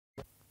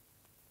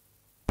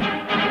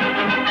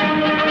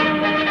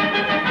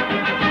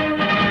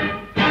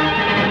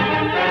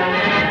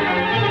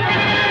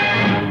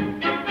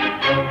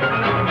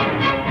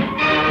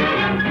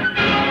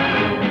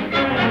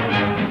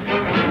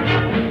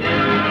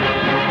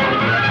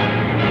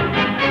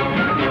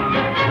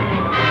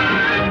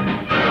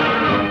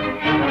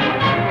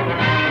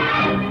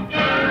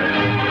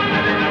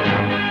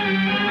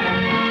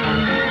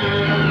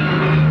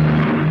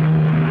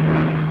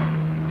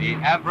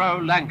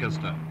Avro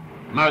Lancaster,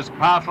 most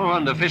powerful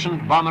and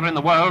efficient bomber in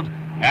the world,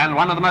 and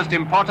one of the most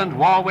important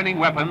war-winning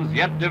weapons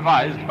yet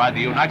devised by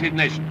the United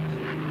Nations.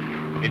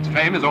 Its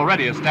fame is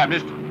already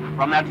established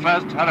from that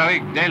first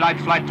heroic daylight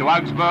flight to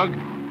Augsburg,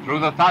 through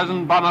the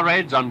 1,000 bomber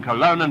raids on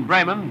Cologne and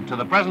Bremen, to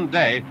the present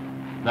day.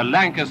 The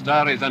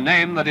Lancaster is a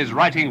name that is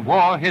writing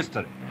war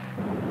history.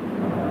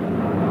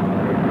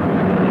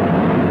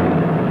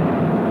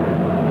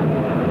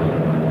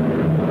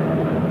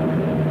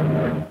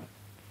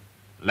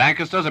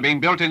 Lancasters are being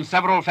built in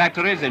several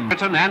factories in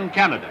Britain and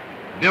Canada,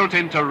 built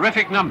in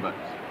terrific numbers.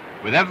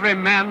 With every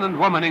man and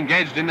woman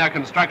engaged in their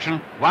construction,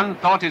 one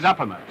thought is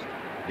uppermost.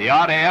 The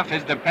RAF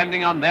is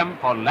depending on them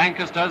for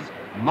Lancasters,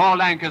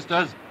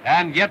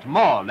 and yet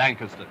more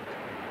Lancasters.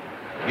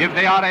 Give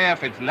the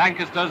RAF its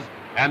Lancasters,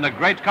 and a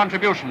great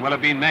contribution will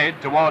have been made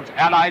towards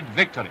Allied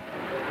victory.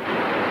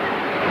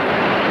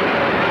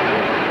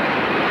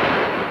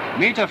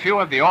 Meet a few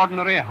of the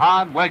ordinary,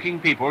 hard-working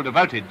people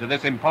devoted to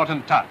this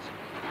important task.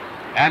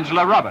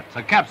 Angela Roberts,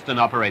 a capstan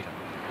operator.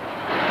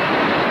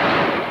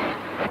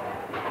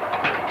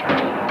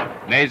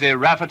 Maisie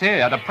Rafferty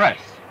at a press.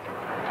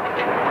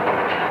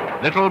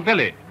 Little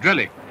Billy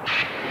drilling.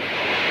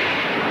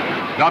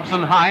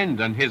 Dobson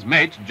Hind and his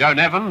mate, Joan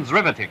Evans,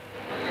 riveting.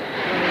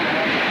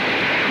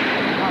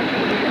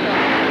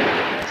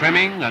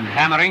 Trimming and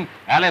hammering,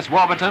 Alice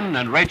Warburton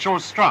and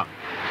Rachel Strong.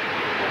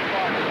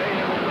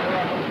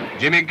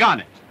 Jimmy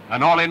Garnett,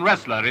 an all-in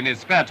wrestler in his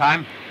spare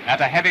time,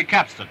 at a heavy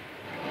capstan.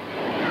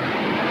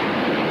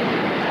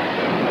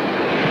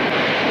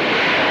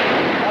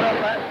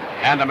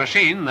 And a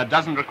machine that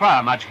doesn't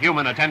require much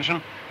human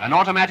attention, an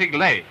automatic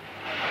lathe.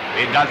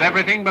 It does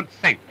everything but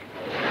think.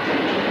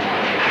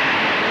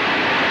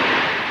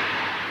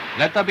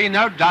 Let there be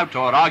no doubt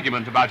or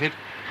argument about it.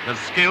 The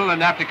skill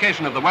and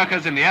application of the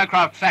workers in the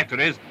aircraft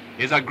factories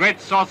is a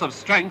great source of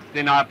strength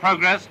in our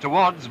progress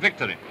towards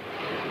victory.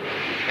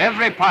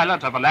 Every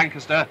pilot of a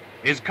Lancaster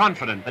is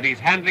confident that he's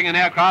handling an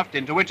aircraft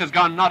into which has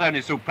gone not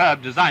only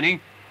superb designing,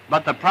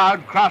 but the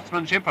proud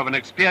craftsmanship of an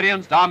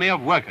experienced army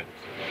of workers.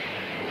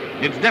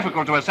 It's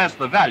difficult to assess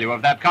the value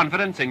of that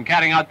confidence in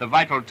carrying out the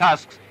vital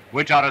tasks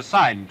which are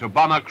assigned to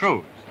bomber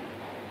crews.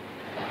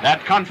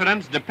 That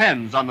confidence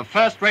depends on the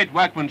first-rate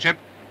workmanship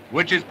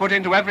which is put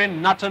into every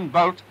nut and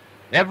bolt,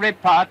 every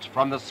part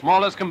from the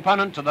smallest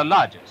component to the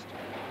largest.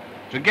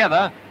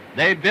 Together,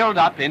 they build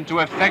up into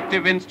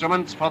effective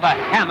instruments for the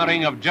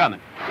hammering of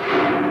Germany.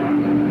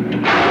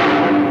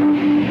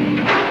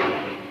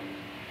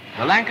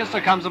 The Lancaster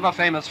comes of a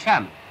famous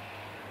family.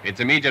 Its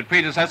immediate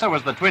predecessor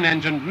was the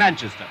twin-engined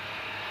Manchester.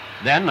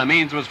 Then a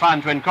means was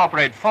found to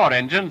incorporate 4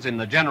 engines in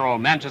the general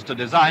Manchester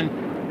design,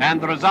 and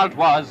the result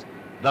was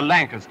the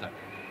Lancaster.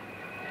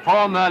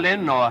 4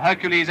 Merlin or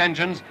Hercules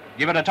engines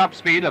give it a top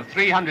speed of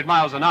 300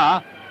 miles an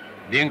hour.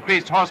 The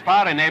increased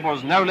horsepower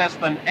enables no less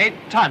than 8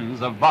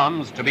 tons of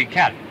bombs to be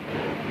carried.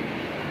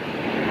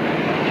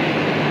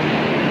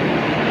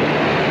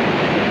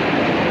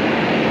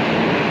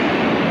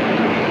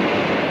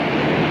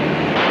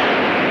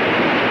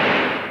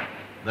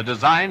 The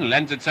design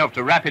lends itself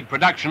to rapid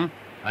production,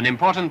 an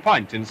important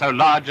point in so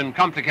large and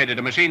complicated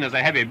a machine as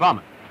a heavy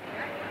bomber.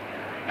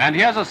 And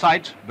here's a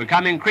sight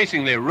become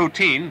increasingly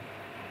routine,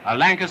 a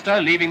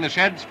Lancaster leaving the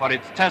sheds for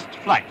its test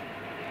flight.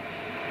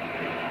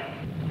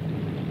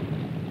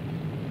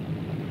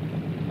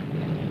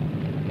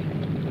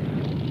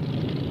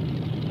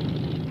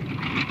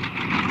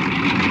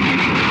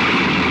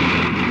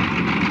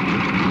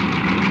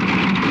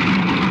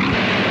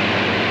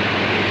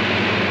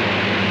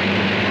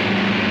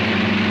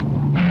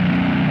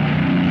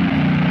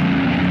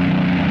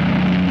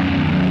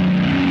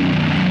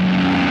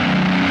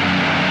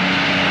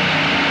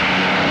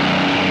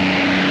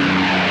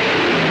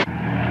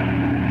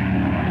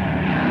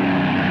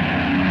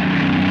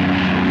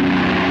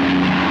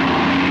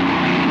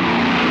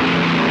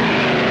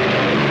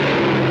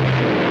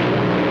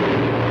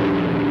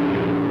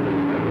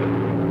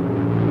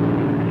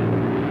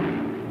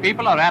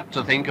 People are apt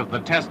to think of the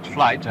test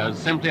flight as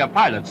simply a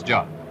pilot's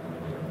job.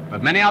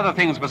 But many other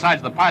things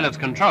besides the pilot's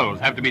controls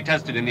have to be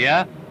tested in the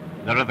air.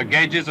 There are the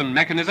gauges and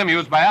mechanism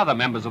used by other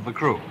members of the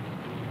crew.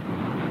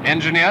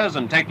 Engineers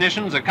and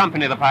technicians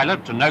accompany the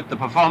pilot to note the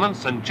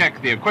performance and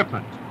check the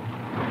equipment.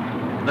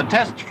 The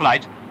test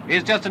flight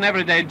is just an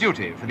everyday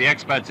duty for the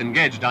experts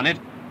engaged on it,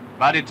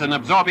 but it's an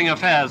absorbing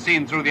affair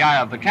seen through the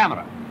eye of the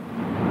camera.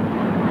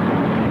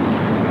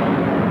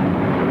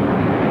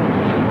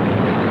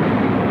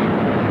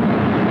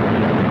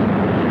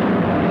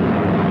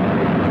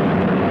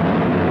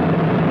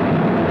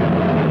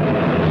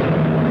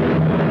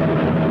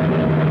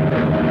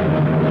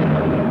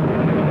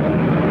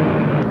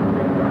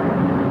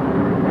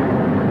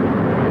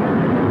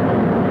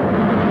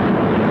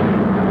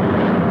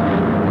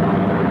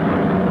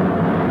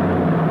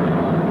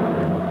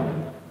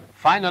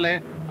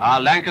 Finally, our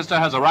Lancaster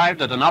has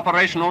arrived at an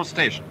operational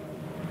station.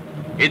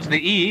 It's the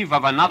eve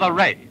of another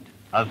raid,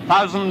 a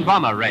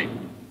 1,000-bomber raid.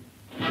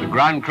 The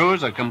ground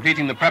crews are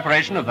completing the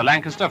preparation of the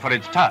Lancaster for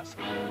its task.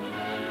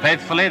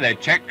 Faithfully, they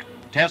check,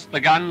 test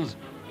the guns,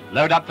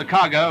 load up the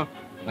cargo,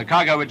 The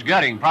cargo which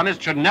Goering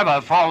promised should never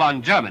fall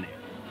on Germany.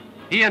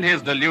 He and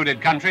his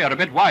deluded country are a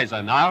bit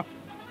wiser now.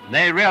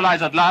 They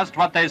realize at last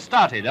what they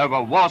started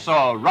over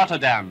Warsaw,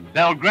 Rotterdam,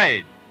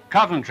 Belgrade,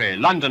 Coventry,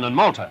 London and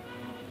Malta.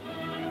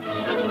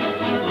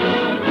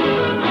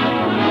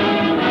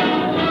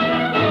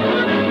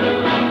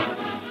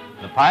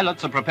 The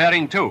pilots are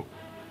preparing too.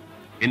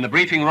 In the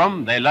briefing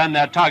room, they learn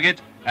their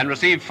target and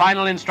receive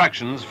final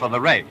instructions for the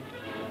raid.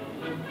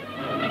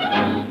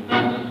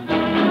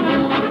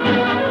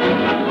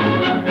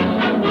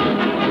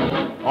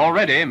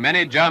 Already,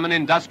 many German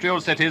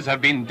industrial cities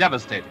have been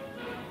devastated.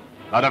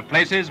 But of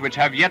places which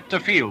have yet to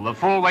feel the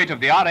full weight of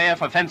the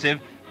RAF offensive,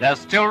 there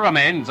still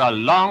remains a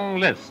long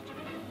list.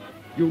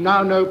 You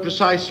now know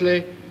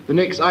precisely the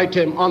next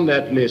item on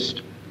that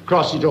list.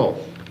 Cross it off.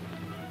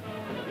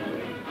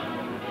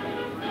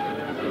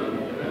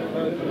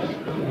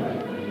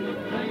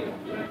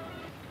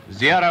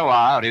 Zero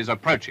hour is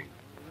approaching.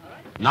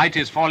 Night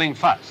is falling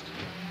fast.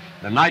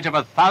 The night of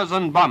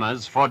 1,000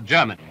 bombers for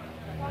Germany.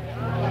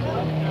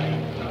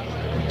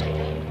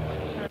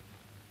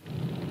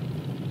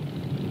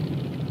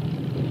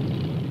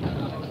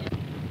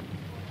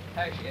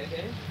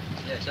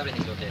 Yes,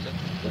 everything's okay, sir.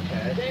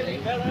 Okay.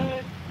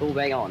 All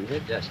bang on, is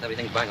it? Yes,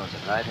 everything's bang on, sir.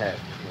 Right here.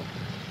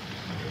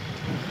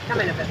 Come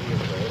in a bit.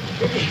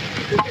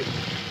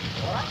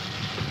 All right?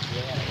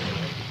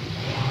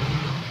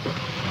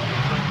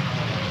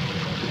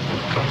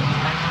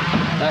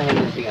 Go ahead,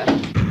 Mr.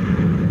 Guy.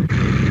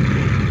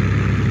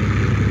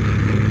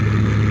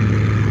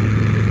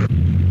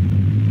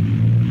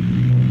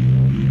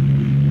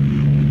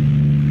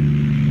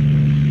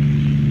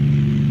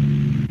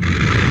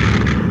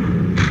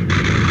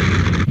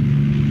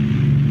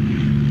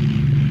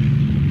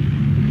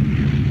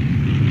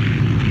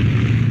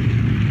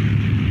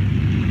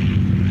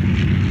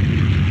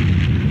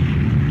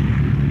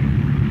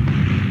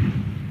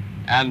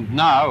 And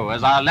now,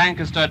 as our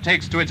Lancaster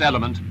takes to its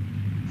element,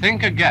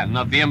 think again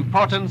of the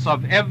importance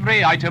of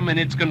every item in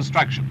its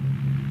construction.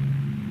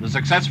 The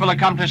successful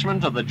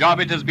accomplishment of the job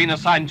it has been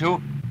assigned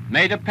to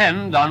may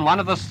depend on one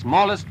of the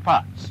smallest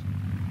parts.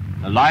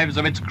 The lives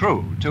of its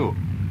crew, too.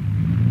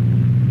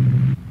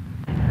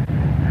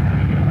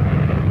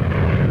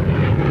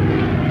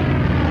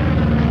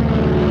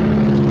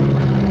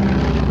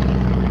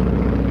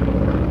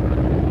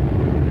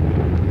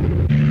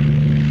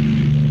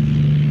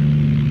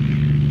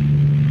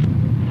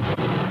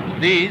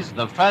 These,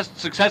 the first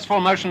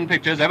successful motion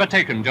pictures ever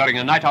taken during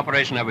a night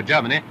operation over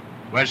Germany,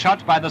 were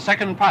shot by the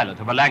second pilot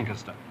of a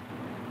Lancaster.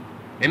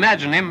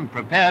 Imagine him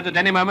prepared at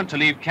any moment to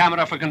leave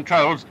camera for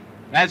controls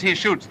as he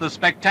shoots the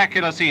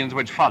spectacular scenes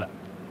which follow.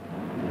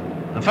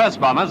 The first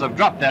bombers have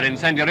dropped their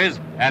incendiaries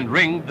and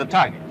ringed the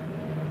target.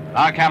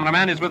 Our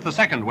cameraman is with the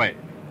second wave.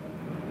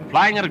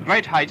 Flying at a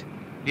great height,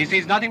 he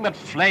sees nothing but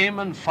flame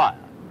and fire,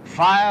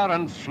 fire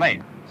and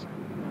flames.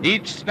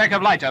 Each speck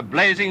of light a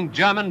blazing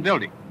German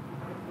building.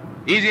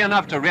 Easy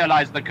enough to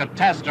realize the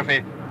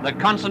catastrophe, the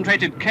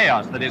concentrated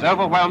chaos that is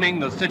overwhelming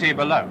the city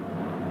below.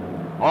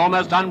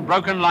 Almost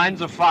unbroken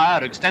lines of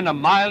fire extend a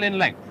mile in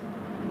length.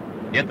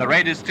 Yet the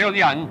raid is still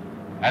young.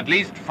 At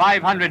least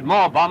 500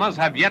 more bombers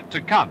have yet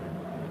to come.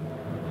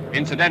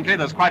 Incidentally,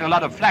 there's quite a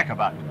lot of flak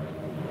about.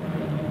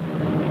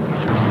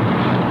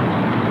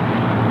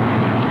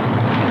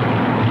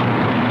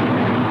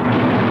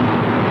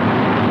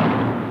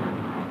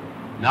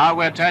 Now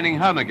we're turning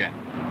home again,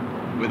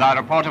 with our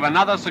report of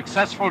another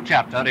successful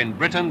chapter in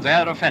Britain's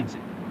air offensive.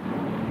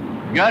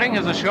 Goering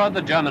has assured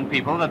the German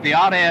people that the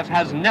RAF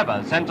has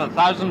never sent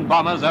 1,000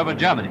 bombers over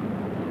Germany.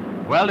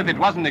 Well, if it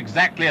wasn't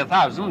exactly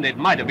 1,000, it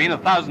might have been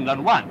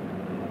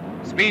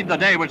 1,001. Speed the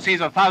day which sees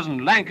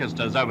 1,000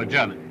 Lancasters over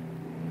Germany.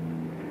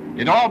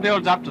 It all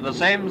builds up to the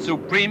same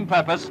supreme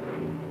purpose,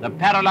 the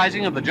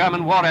paralyzing of the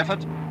German war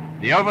effort,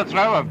 the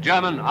overthrow of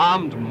German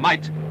armed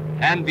might,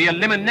 and the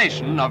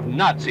elimination of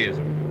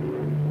Nazism.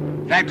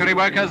 Factory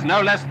workers,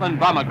 no less than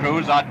bomber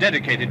crews, are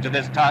dedicated to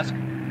this task,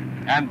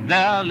 and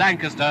their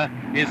Lancaster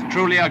is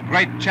truly a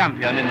great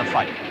champion in the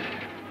fight.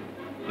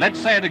 Let's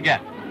say it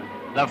again.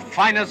 The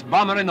finest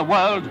bomber in the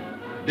world,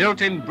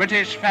 built in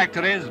British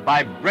factories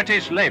by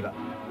British labor.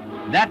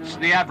 That's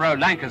the Avro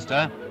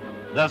Lancaster,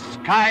 the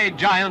sky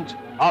giant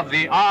of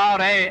the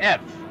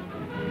RAF.